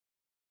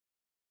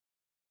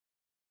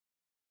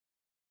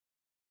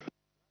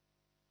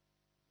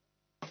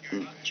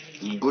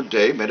Good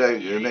day. My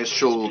name is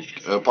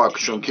Park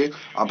Chul-Kee.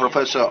 I'm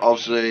professor of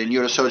the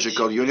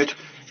neurosurgical unit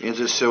in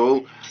the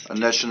Seoul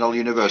National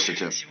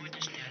University.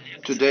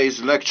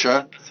 Today's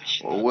lecture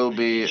will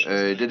be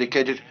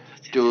dedicated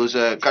to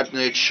the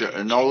cutting-edge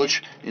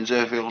knowledge in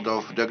the field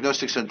of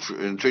diagnostics and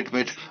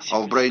treatment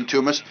of brain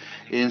tumors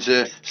in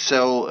the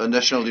Seoul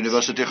National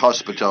University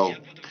Hospital.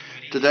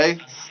 Today,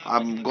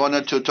 I'm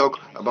going to talk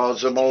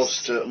about the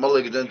most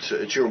malignant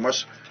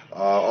tumors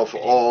of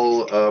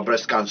all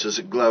breast cancers,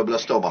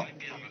 glioblastoma.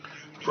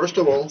 First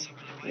of all,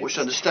 we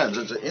should understand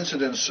that the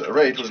incidence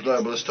rate with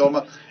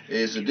glioblastoma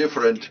is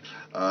different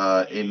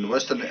in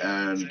Western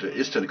and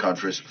Eastern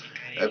countries.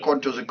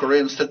 According to the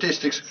Korean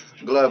statistics,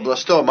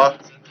 glioblastoma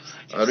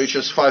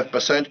reaches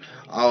 5%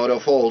 out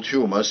of all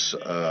tumors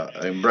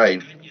in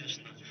brain.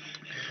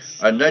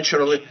 And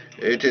naturally,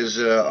 it is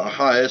the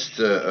highest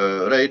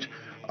rate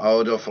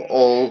out of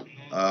all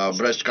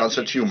breast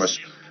cancer tumors.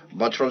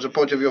 But from the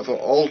point of view of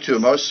all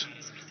tumors,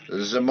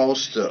 the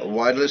most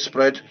widely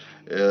spread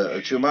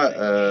tumor,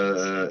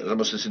 the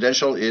most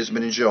incidental is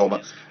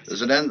meningioma.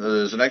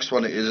 The next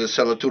one is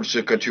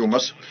cell-Turcica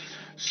tumors,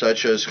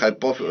 such as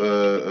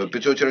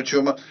pituitary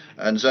tumor,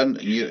 and then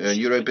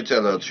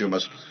neuroepithelial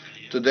tumors.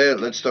 Today,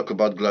 let's talk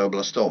about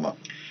glioblastoma.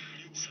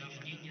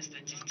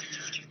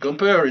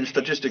 Comparing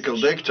statistical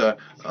data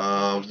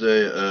of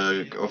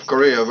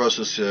Korea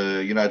versus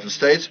United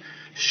States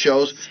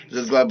shows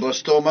that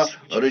glioblastoma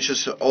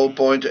reaches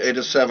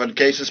 0.87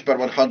 cases per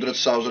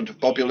 100,000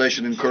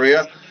 population in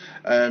Korea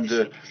and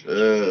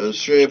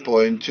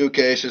 3.2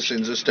 cases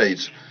in the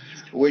States,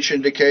 which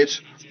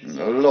indicates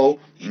low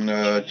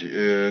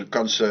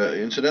cancer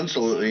incidence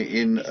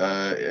in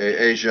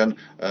Asian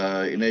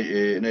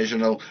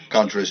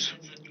countries.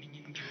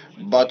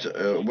 But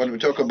when we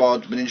talk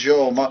about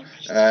meningioma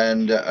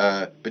and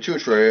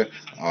pituitary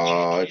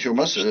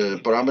tumors, the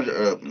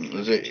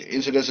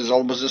incidence is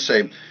almost the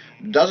same.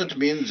 Does it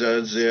mean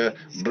that the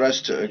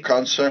breast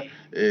cancer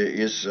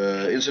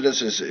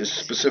incidence is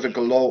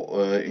specifically low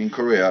in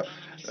Korea,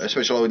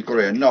 especially low in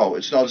Korea? No,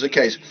 it's not the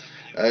case.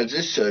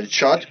 This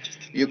chart,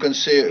 you can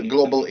see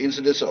global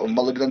incidence of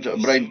malignant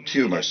brain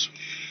tumors.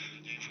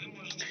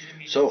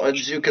 So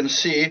as you can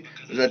see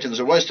that in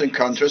the Western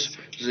countries,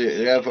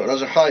 they have a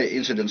rather high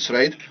incidence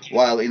rate,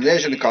 while in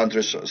Asian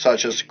countries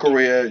such as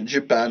Korea,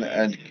 Japan,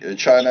 and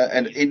China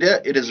and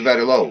India, it is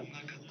very low.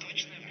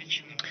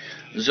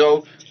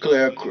 So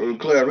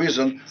clear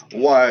reason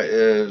why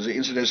the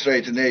incidence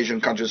rate in Asian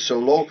countries is so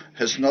low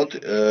has not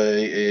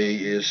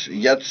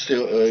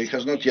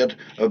yet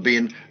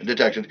been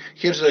detected.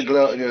 Here's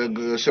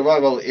the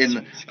survival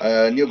in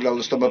new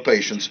glioblastoma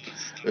patients.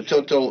 The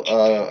total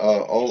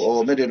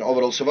or median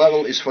overall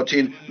survival is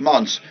 14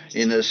 months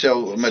in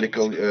Seoul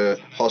Medical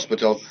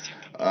Hospital,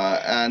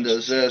 and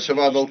the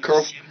survival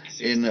curve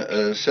in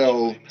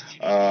Seoul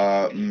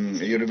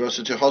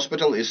University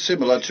Hospital is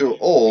similar to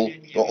all,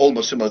 or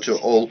almost similar to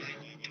all,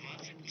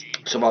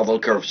 survival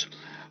curves.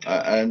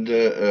 One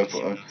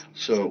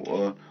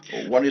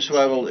year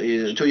survival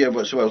is 2 year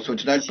survival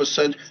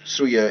 29%,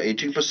 3 year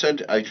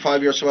 18%, and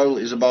 5 year survival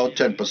is about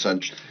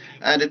 10%.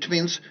 And it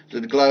means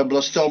that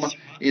glioblastoma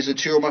is a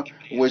tumor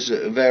with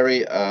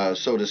very,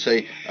 so to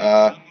say,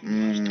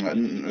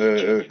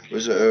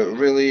 with a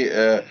really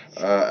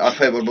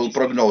unfavorable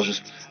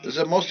prognosis.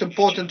 The most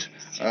important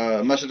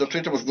method of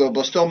treatment of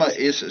glioblastoma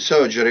is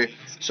surgery.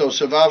 So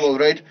survival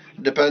rate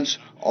depends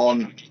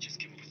on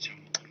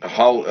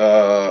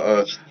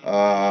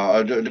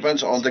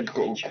depends on the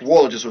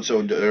qualities of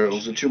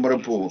the tumor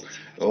pool.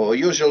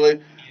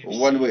 Usually,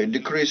 when we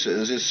decrease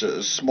this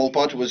small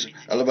part with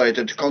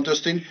elevated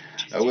contrast, we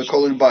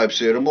call it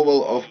biopsy.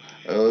 Removal of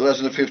less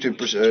than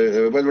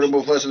 50%. When we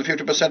remove less than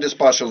 50% is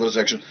partial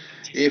resection.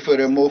 If we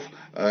remove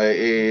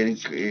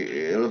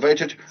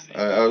elevated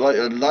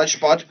large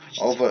part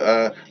of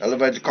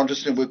elevated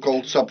contrast, we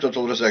call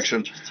subtotal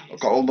resection.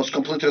 Almost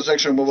complete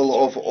resection, removal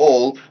of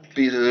all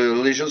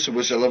lesions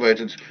with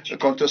elevated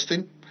contrast,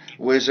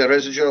 with a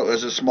residual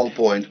as a small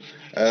point.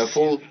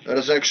 Full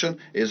resection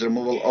is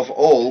removal of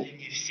all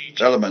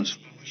elements.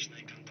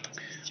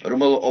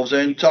 Removal of the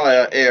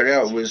entire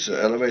area with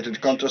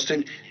elevated contrast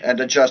and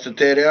adjusted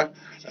area,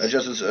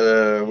 adjusted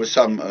with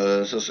some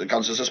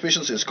cancer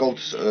suspicions, is called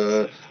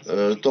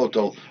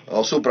total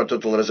or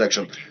supratotal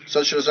resection.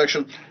 Such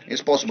resection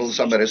is possible in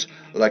some areas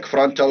like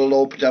frontal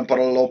lobe,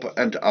 temporal lobe,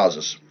 and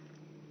others.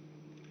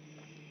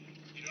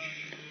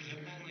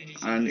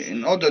 And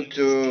in order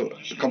to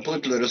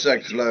completely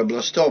resect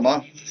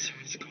glioblastoma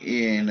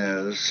in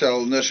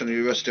Seoul National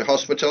University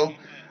Hospital,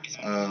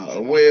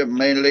 we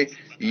mainly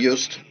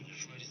used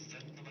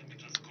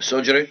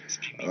surgery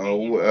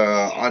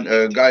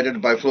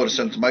guided by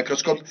fluorescent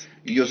microscope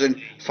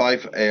using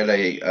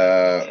 5-ALA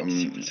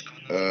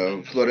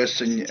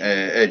fluorescent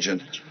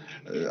agent.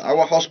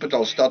 Our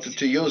hospital started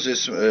to use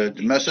this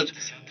method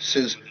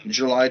since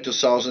July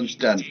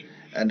 2010,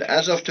 and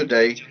as of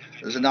today,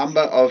 the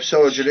number of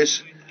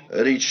surgeries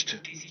reached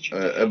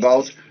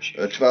about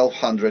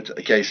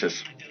 1,200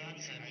 cases.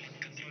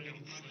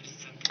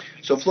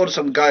 So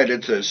fluorescent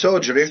guided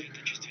surgery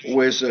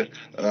with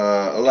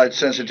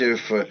light-sensitive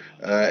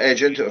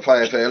agent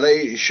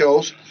 5-ALA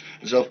shows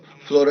the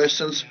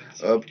fluorescence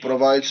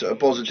provides a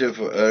positive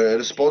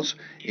response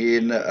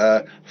in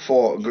grade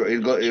 4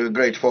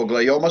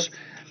 gliomas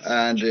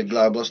and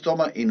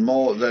glioblastoma in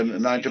more than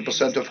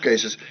 90% of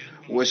cases.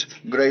 With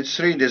grade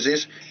 3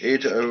 disease,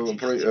 it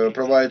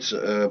provides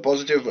a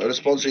positive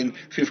response in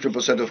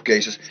 50% of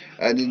cases.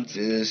 And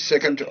in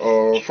second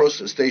or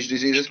first stage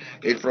diseases,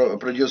 it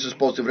produces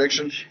positive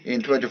reaction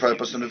in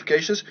 25% of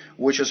cases,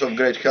 which is of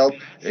great help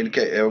during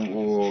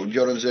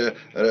the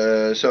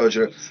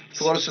surgery.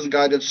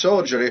 Fluorescence-guided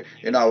surgery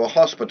in our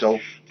hospital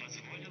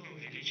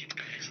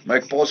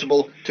make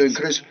possible to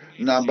increase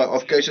number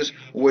of cases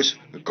with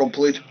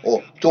complete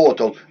or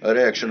total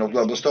reaction of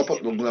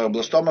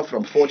glioblastoma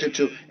from 40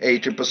 to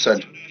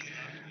 80%.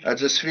 At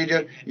this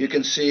video, you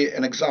can see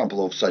an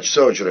example of such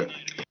surgery.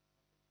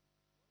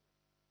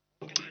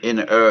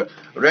 In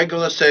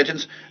regular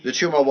settings, the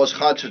tumor was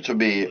hard to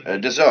be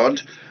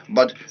discerned,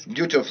 but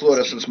due to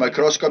fluorescence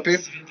microscopy,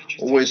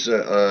 with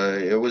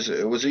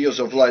the use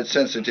of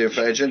light-sensitive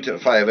agent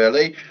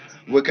 5-ALA,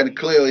 we can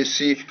clearly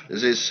see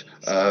this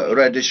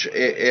reddish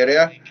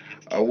area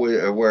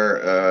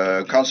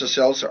where cancer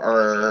cells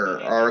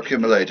are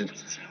accumulated.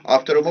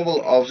 After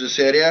removal of this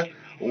area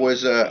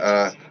with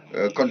a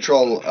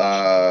control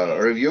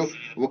review,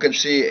 we can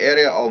see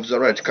area of the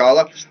red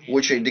color,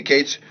 which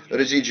indicates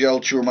residual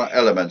tumor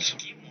elements.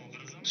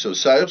 So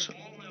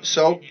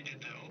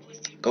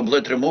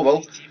complete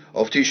removal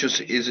of tissues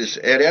in this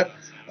area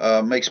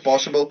makes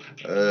possible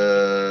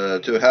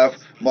to have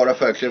more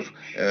effective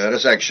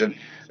resection.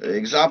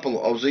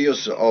 Example of the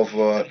use of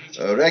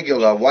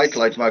regular white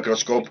light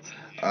microscope,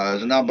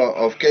 the number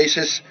of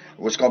cases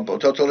with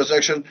total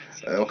resection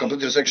or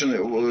complete resection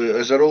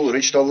as a rule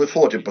reached only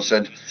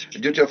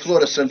 40%. Due to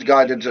fluorescent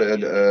guided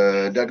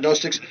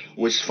diagnostics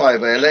with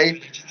 5-ALA,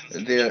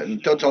 the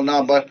total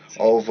number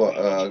of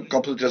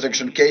complete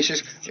resection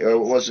cases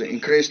was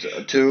increased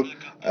to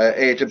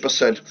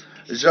 80%.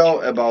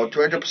 Though about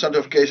 20%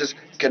 of cases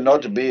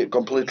cannot be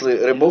completely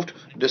removed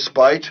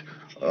despite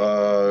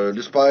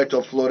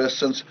of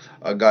fluorescence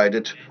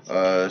guided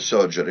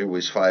surgery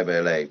with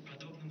 5-ALA.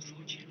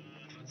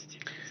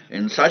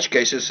 In such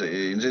cases,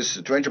 in this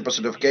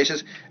 20% of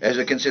cases, as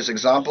you can see this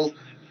example,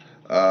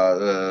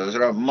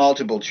 there are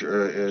multiple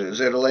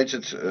tumors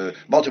related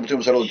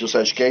to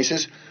such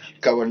cases,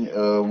 covering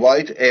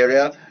wide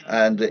area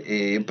and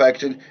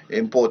impacting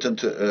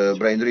important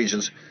brain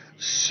regions.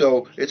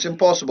 So it's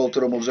impossible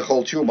to remove the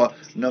whole tumor,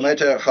 no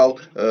matter how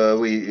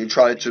we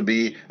try to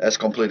be as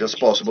complete as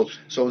possible.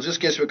 So in this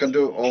case, we can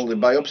do only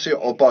biopsy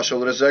or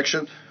partial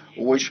resection,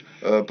 which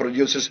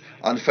produces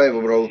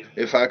unfavorable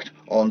effect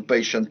on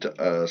patient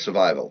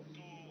survival.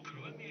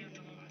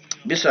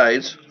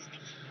 Besides,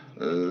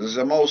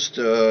 the most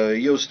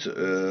used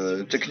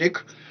technique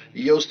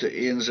used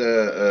in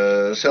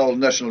the Seoul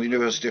National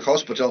University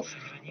Hospital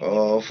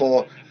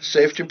for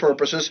safety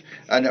purposes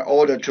and in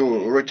order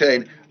to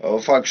retain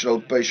functional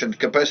patient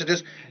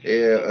capacities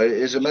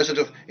is a method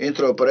of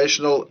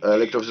intraoperational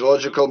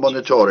electrophysiological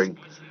monitoring.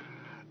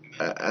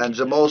 And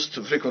the most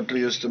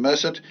frequently used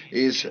method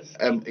is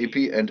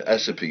MEP and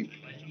SEP.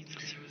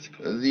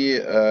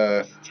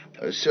 The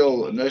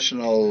Seoul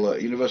National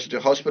University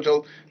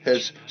Hospital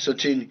has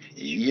 13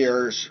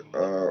 years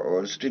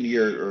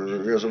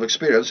of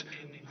experience.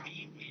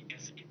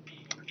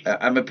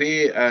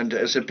 MEP and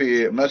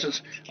SEP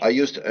methods are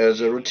used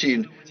as a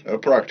routine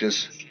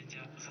practice.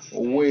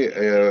 We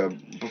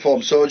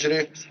perform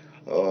surgery,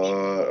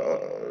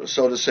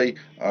 so to say,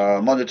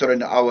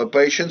 monitoring our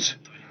patients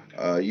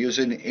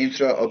using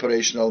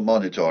intraoperational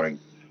monitoring.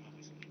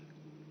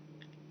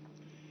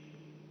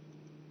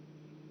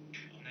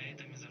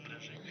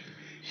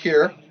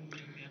 Here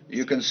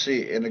you can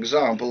see an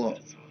example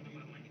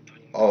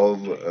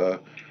of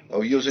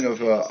using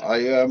of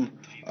IM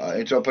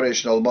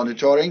intraoperational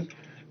monitoring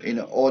in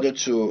order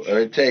to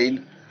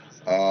retain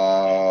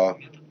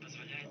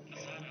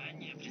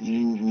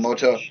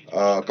motor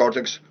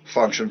cortex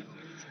function.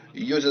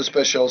 Using a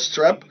special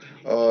strap,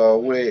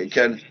 we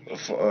can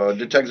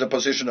detect the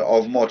position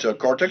of motor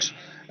cortex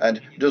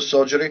and do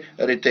surgery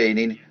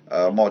retaining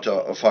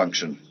motor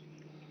function.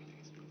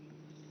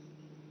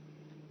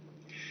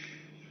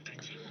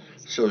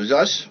 So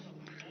thus,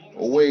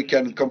 we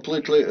can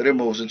completely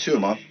remove the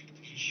tumor.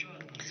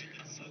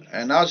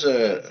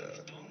 Another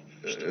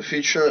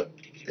feature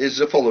is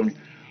the following.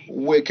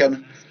 We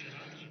can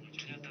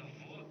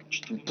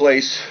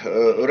place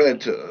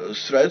red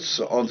threads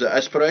on the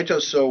aspirator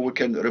so we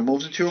can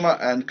remove the tumor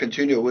and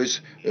continue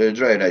with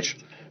drainage.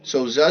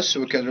 So thus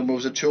we can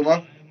remove the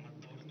tumor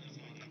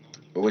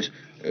with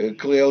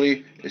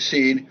clearly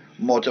seen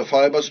motor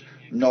fibers,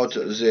 not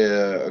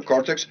the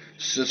cortex.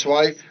 That's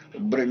why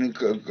bringing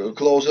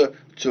closer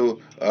to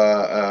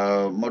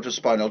motor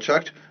spinal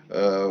tract,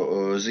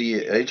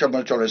 the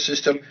intramonitory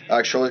system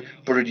actually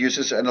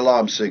produces an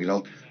alarm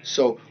signal.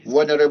 So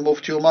when I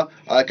remove tumor,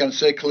 I can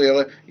say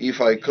clearly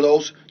if I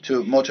close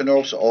to motor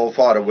nerves or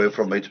far away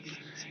from it.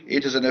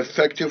 It is an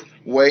effective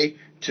way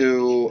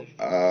to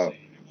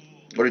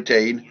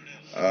retain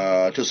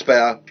to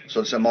spare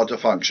motor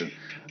function.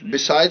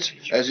 Besides,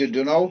 as you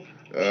do know,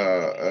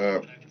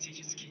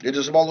 it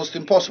is almost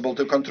impossible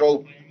to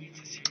control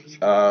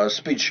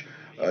speech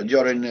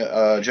during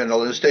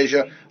general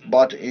anesthesia,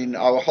 but in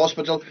our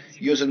hospital,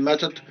 using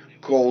method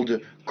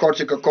called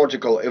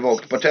cortical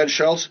evoked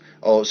potentials,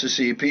 or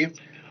CCEP,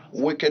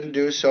 we can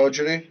do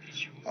surgery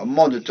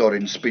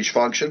monitoring speech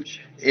function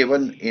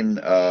even in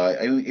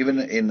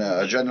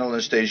general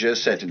anesthesia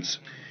settings.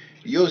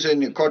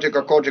 Using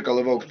cortical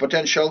evoked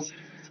potential,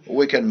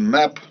 we can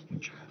map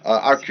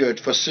arcuate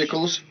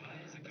fascicles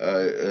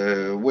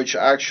which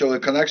actually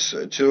connects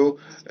to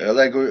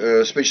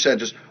speech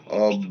centers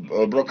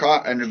of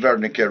Broca and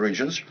Wernicke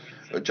regions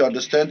to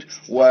understand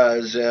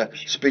where the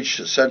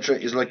speech center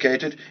is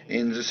located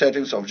in the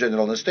settings of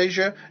general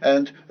anesthesia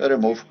and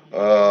remove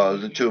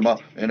the tumor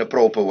in a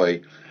proper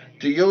way.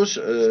 To use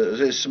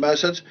this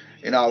method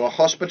in our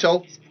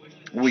hospital,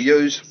 we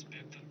use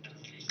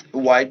a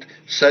wide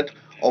set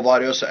of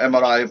various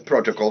MRI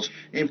protocols,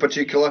 in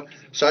particular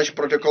such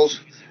protocols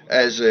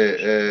as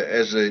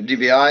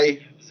DVI,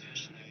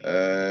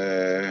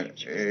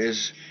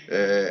 is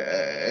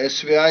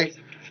SVI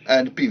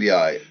and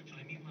PVI.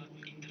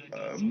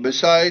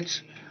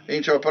 Besides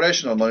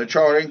intraoperational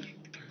monitoring,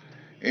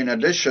 in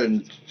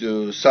addition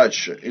to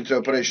such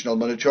intraoperational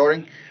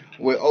monitoring,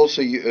 we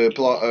also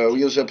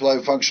use apply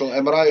functional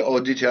MRI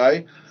or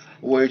DTI,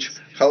 which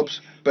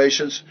helps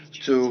patients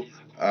to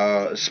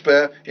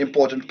spare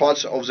important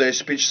parts of their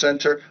speech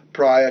center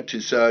prior to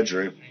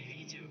surgery.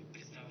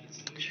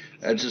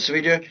 In this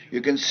video,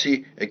 you can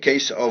see a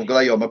case of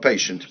glioma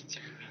patient.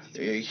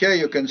 Here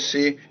you can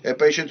see a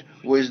patient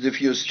with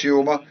diffuse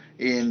tumor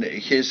in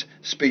his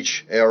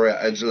speech area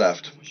at the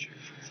left.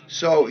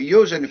 So,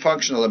 using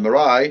functional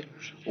MRI,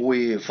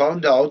 we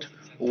found out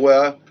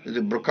where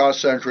the Broca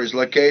center is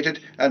located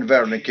and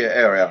Wernicke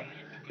area.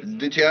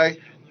 DTI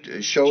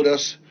showed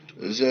us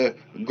the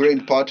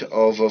green part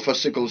of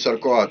fascicle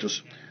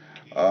sarcoatus.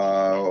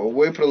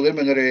 We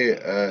preliminary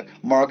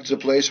marked the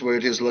place where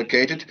it is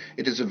located.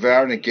 It is a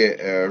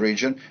Wernicke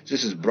region.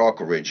 This is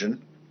Broca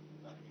region.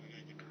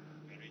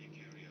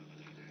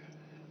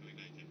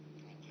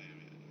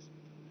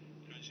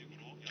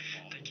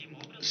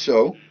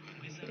 So,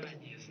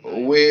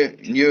 we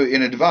knew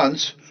in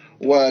advance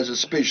where the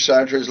speech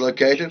center is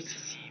located.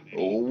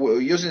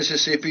 Using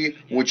CCP,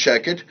 we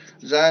check it,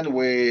 then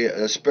we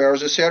spare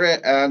this area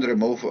and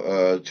remove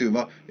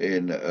tumor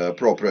in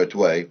appropriate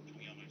way.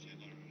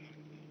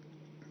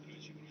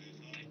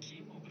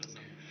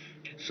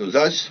 So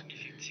thus,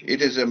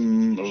 it is a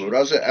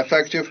rather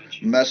effective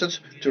method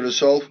to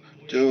resolve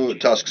two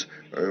tasks.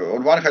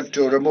 On one hand,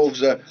 to remove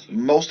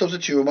most of the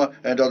tumor,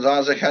 and on the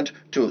other hand,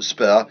 to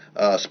spare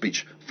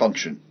speech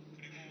function.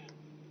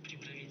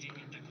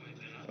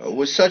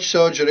 With such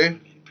surgery,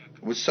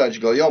 with such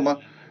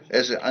glioma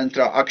as an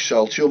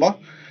intraaxial tumor,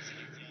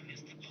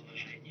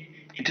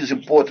 it is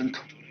important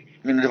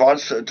in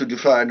advance to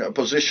define a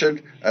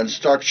position and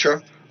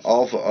structure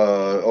of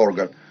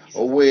organ.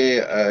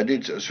 We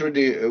did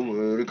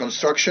 3D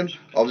reconstruction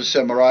of the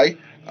MRI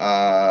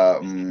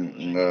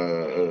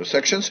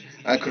sections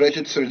and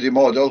created 3D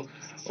model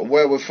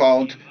where we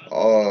found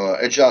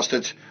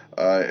adjusted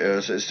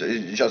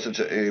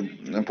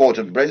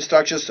important brain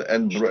structures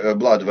and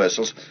blood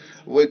vessels.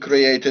 We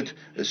created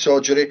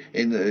surgery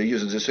in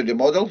using the 3D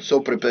model, so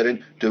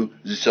preparing to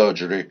the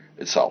surgery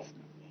itself.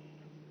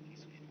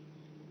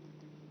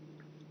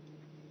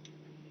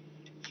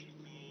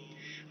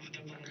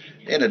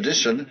 In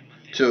addition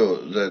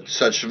to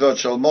such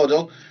virtual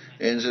model,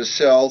 in the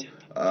Seoul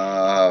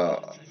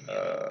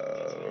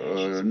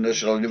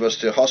National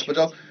University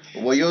Hospital,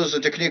 we use the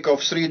technique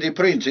of 3D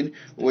printing,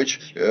 which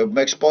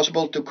makes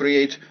possible to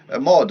create a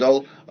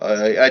model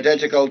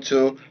identical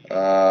to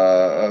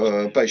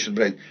patient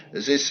brain.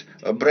 This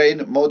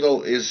brain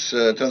model is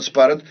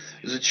transparent.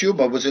 The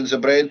tumor within the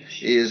brain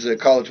is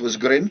colored with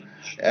green,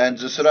 and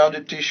the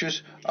surrounding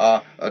tissues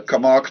are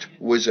marked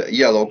with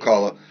yellow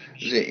color.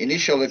 The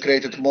initially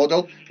created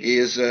model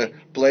is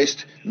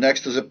placed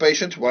next to the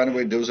patient when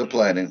we do the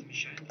planning,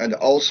 and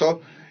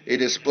also it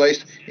is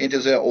placed into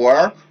the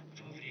OR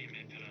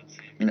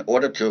in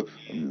order to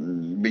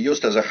be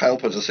used as a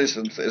help, as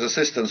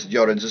assistance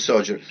during the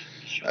surgery.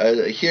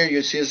 Here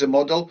you see the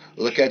model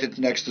located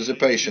next to the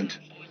patient.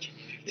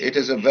 It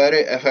is a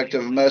very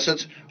effective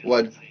method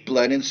when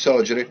planning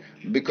surgery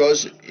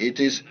because it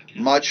is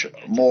much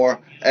more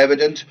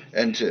evident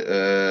and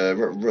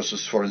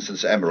versus, for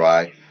instance,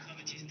 MRI.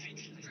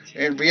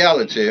 In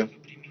reality,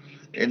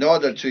 in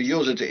order to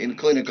use it in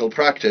clinical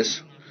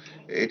practice,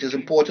 it is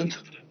important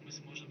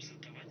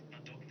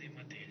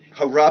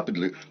how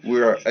rapidly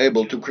we are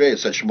able to create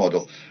such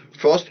model.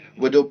 First,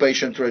 we do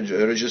patient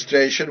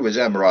registration with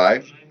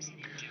MRI.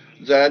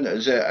 Then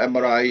the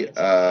MRI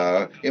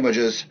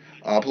images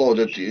are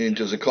uploaded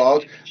into the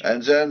cloud,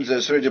 and then the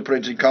 3D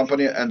printing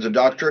company and the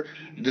doctor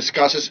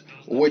discusses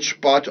which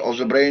part of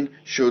the brain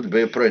should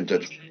be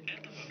printed.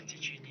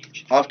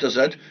 After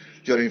that,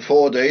 during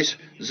 4 days,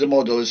 the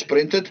model is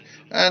printed,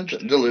 and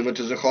delivered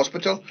to the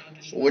hospital,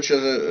 which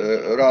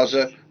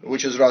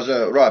is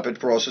rather rapid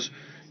process.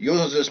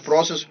 Using this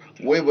process,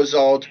 we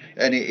without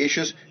any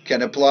issues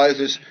can apply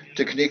this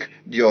technique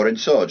during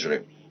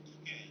surgery.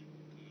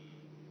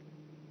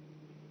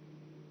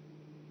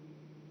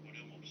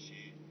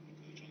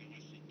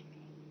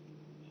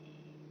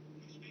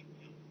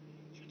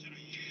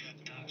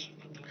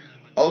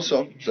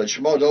 Also, such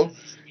model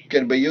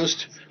can be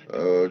used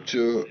to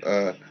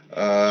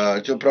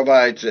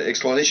provide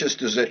explanations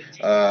to the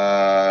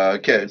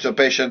to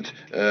patient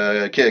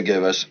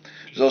caregivers.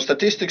 Those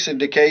statistics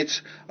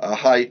indicate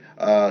high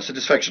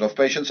satisfaction of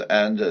patients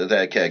and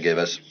their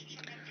caregivers.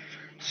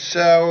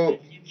 So,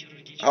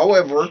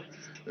 however,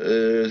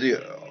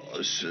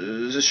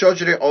 the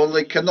surgery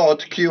only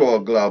cannot cure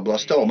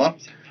glioblastoma.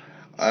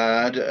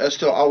 And as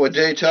to our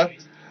data,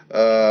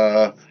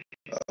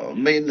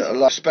 mean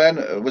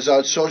lifespan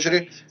without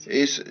surgery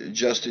is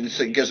just, in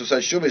case of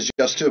such tumor, is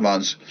just 2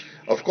 months.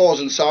 Of course,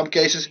 in some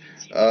cases,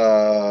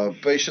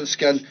 patients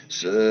can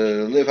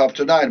live up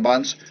to 9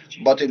 months,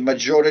 but in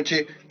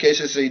majority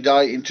cases they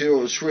die in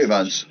 2 or 3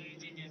 months.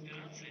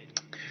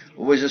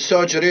 With the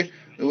surgery,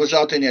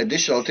 without any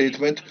additional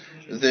treatment,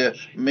 the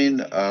mean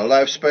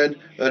lifespan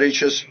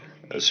reaches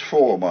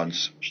 4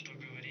 months,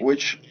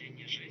 which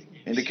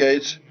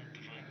indicates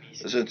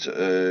that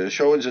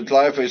showing that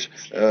life is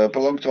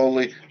prolonged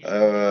only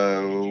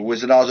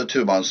with another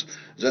 2 months.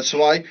 That's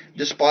why,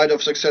 despite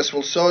of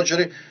successful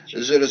surgery,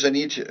 there is a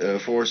need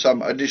for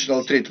some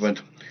additional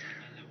treatment.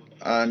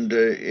 And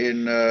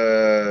in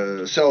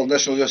Seoul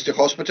National University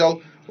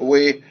Hospital,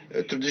 we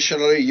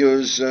traditionally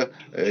use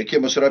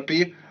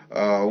chemotherapy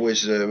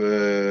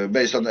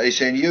based on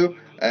ACNU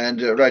and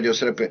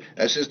radiotherapy.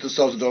 And since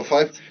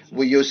 2005,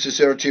 we use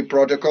CCRT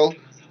protocol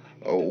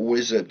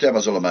with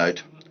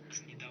temozolomide,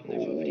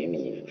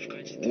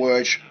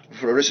 which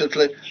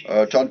recently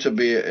turned to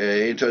be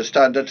into a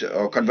standard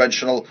or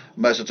conventional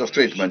methods of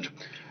treatment.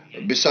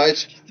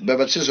 Besides,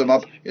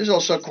 bevacizumab is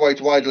also quite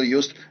widely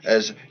used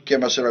as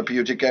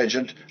chemotherapeutic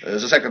agent, the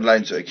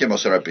second-line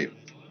chemotherapy.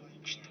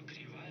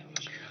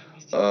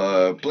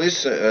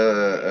 Please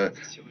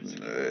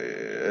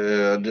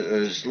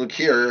look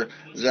here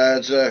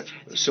that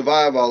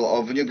survival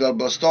of new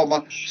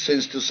glioblastoma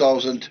since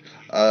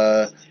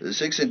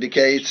 2006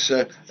 indicates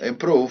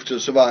improved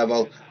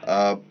survival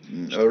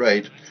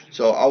rate.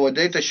 So our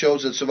data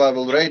shows that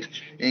survival rate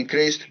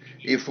increased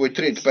if we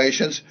treat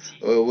patients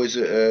with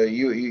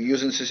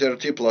using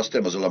CCRT plus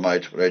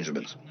temozolomide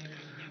regimens.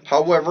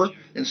 However,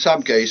 in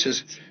some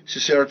cases,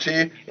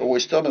 CCRT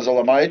with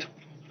temozolomide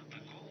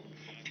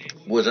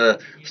with a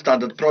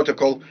standard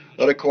protocol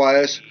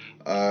requires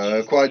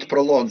quite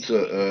prolonged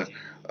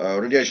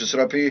radiation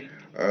therapy,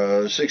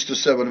 6 to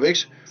 7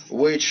 weeks,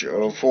 which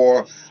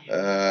for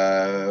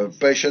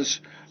patients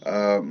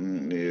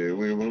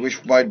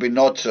which might be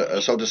not,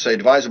 so to say,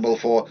 advisable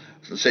for,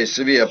 say,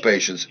 severe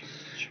patients.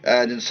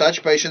 And in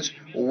such patients,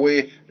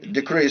 we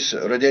decrease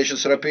radiation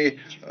therapy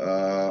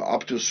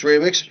up to 3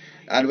 weeks,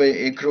 and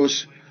we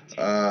increase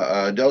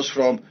dose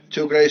from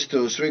 2 grays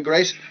to 3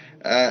 grays,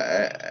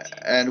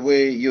 and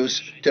we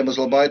use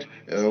temozolomide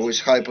with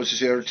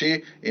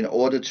hypo-CCRT in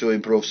order to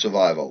improve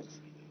survival.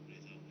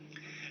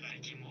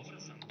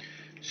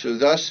 So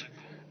thus,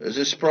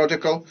 this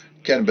protocol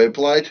can be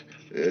applied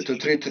to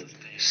treat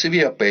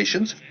severe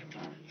patients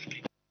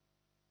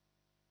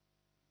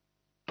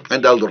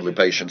and elderly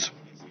patients.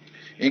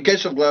 In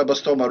case of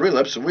glioblastoma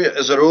relapse, we,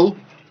 as a rule,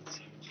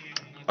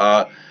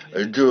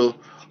 do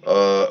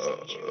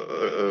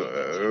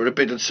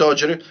repeated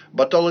surgery,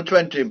 but only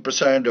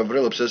 20% of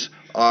relapses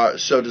are,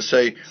 so to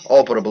say,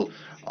 operable.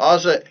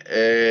 Other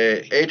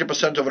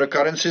 80% of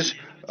recurrences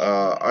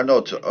are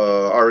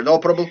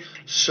inoperable,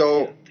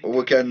 so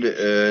we can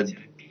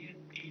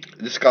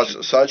discuss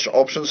such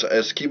options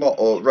as chemo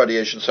or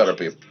radiation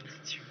therapy.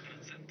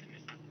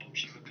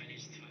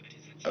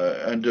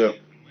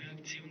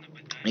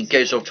 In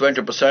case of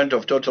 20%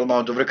 of total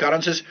amount of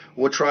recurrences,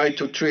 we try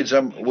to treat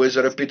them with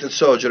a repeated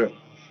surgery.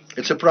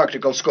 It's a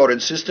practical scoring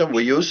system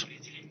we use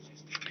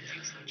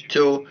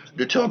to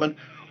determine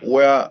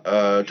where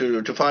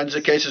to find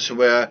the cases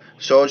where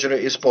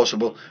surgery is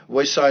possible.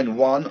 We assign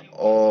 1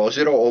 or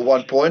 0 or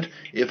 1 point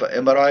if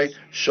MRI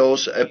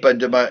shows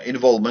ependymoma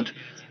involvement,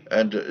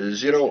 and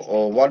 0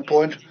 or 1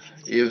 point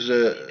if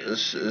the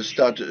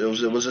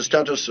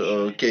status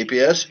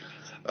KPS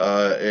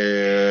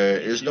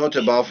is not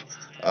above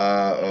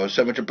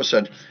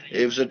 70%.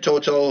 If the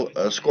total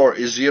score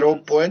is 0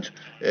 point,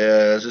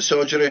 the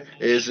surgery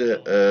is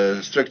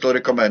strictly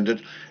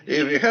recommended.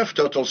 If you have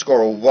total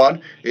score of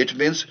 1, it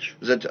means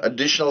that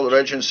additional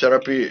radiation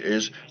therapy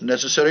is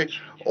necessary,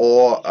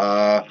 or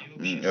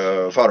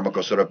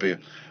pharmacotherapy.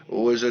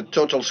 With a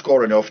total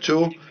scoring of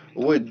 2,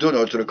 we do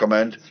not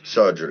recommend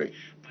surgery.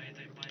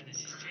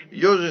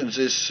 Using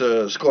this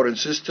scoring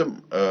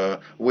system,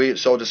 we,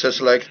 so to say,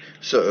 select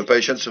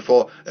patients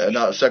for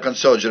second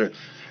surgery.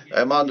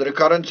 Among the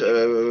recurrent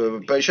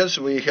patients,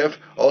 we have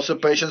also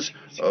patients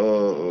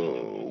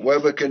where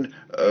we can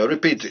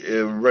repeat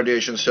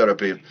radiation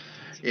therapy.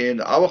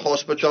 In our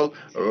hospital,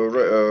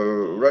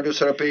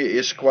 radiotherapy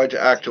is quite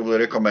actively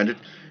recommended.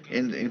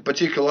 In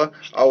particular,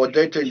 our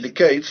data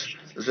indicates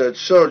that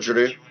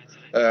surgery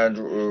and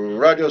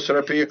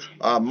radiotherapy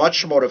are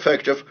much more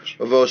effective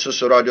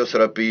versus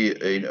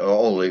radiotherapy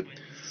only.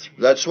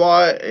 That's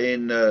why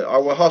in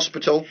our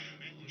hospital,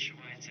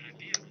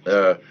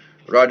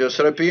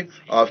 radiotherapy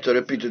after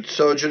repeated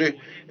surgery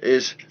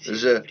is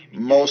the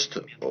most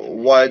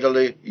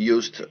widely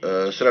used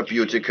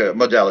therapeutic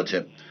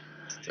modality.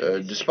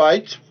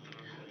 Despite,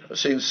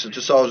 since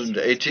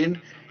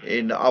 2018,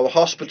 in our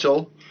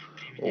hospital,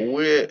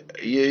 we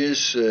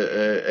use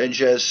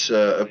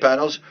NGS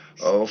panels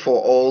for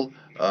all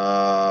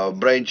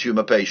brain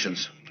tumor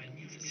patients.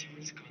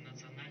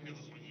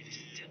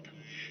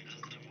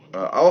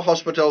 Our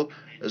hospital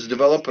has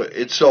developed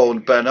its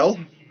own panel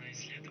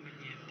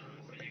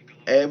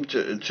aimed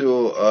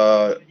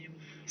to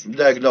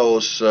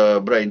diagnose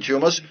brain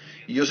tumors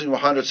using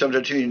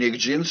 172 unique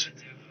genes,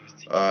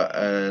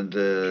 and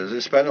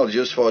this panel is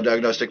used for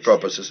diagnostic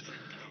purposes.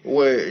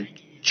 We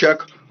check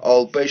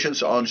all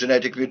patients on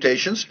genetic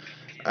mutations,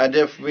 and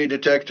if we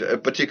detect a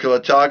particular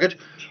target,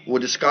 we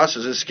discuss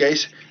this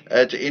case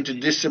at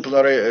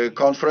interdisciplinary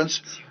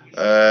conference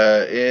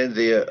in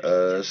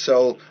the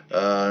Seoul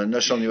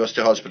National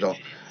University Hospital.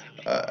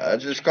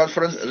 This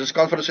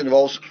conference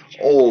involves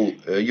all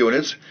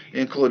units,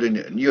 including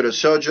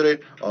neurosurgery,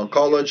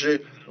 oncology,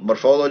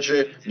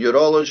 morphology,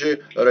 neurology,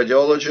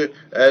 radiology,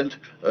 and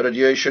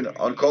radiation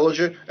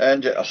oncology,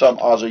 and some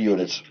other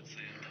units.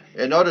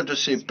 In order to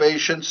see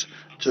patients,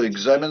 to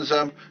examine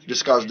them,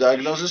 discuss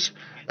diagnosis,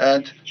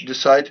 and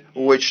decide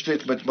which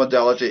treatment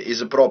modality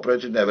is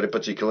appropriate in every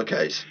particular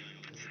case.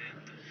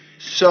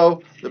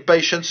 So the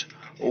patients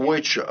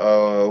which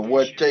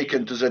were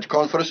taken to that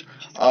conference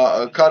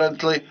are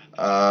currently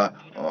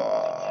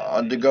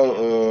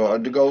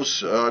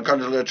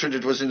currently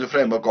treated within the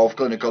framework of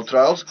clinical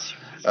trials.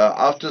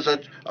 After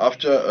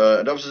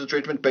the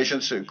treatment,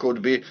 patients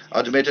could be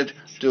admitted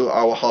to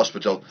our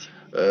hospital.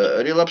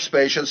 Relapse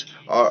patients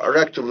are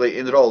actively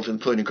enrolled in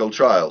clinical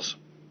trials.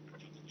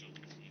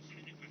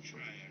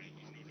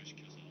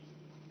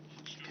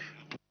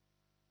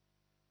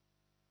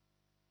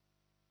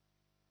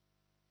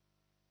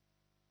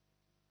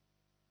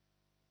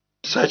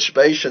 Such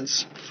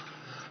patients,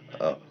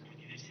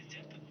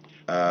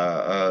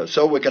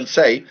 so we can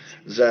say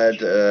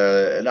that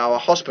in our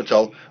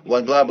hospital,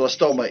 when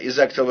glioblastoma is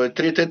actively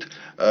treated,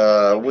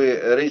 we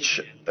reach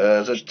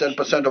that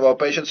 10% of our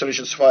patients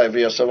reaches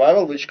 5-year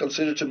survival, which is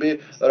considered to be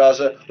a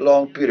rather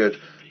long period.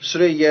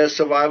 3-year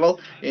survival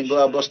in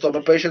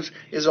glioblastoma patients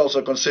is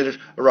also considered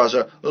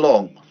rather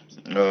long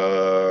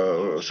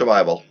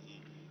survival.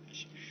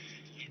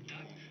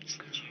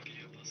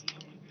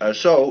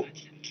 So,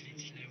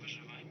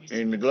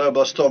 in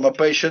glioblastoma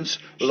patients,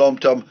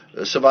 long-term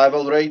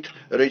survival rate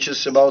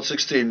reaches about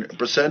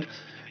 16%,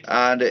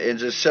 and in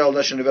the Seoul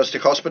National University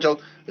Hospital,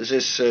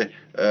 this rate,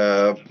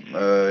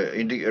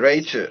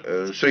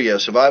 3-year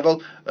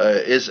survival,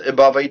 is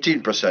above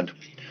 18%.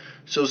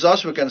 So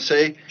thus we can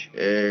say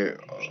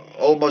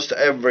almost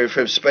every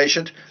 5th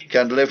patient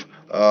can live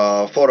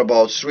for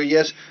about 3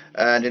 years,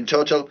 and in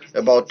total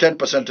about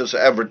 10% of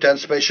every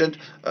 10th patient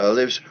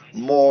lives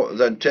more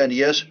than 10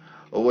 years,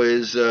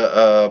 with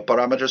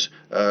parameters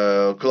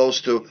close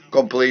to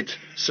complete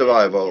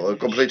survival,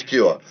 complete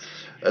cure.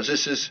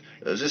 This is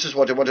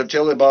what I want to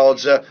tell about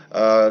the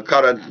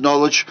current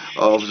knowledge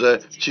of the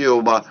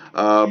tumor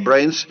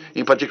brains,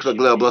 in particular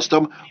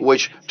glioblastoma,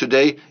 which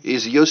today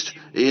is used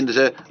in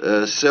the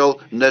Seoul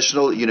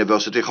National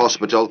University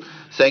Hospital.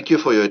 Thank you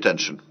for your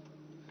attention.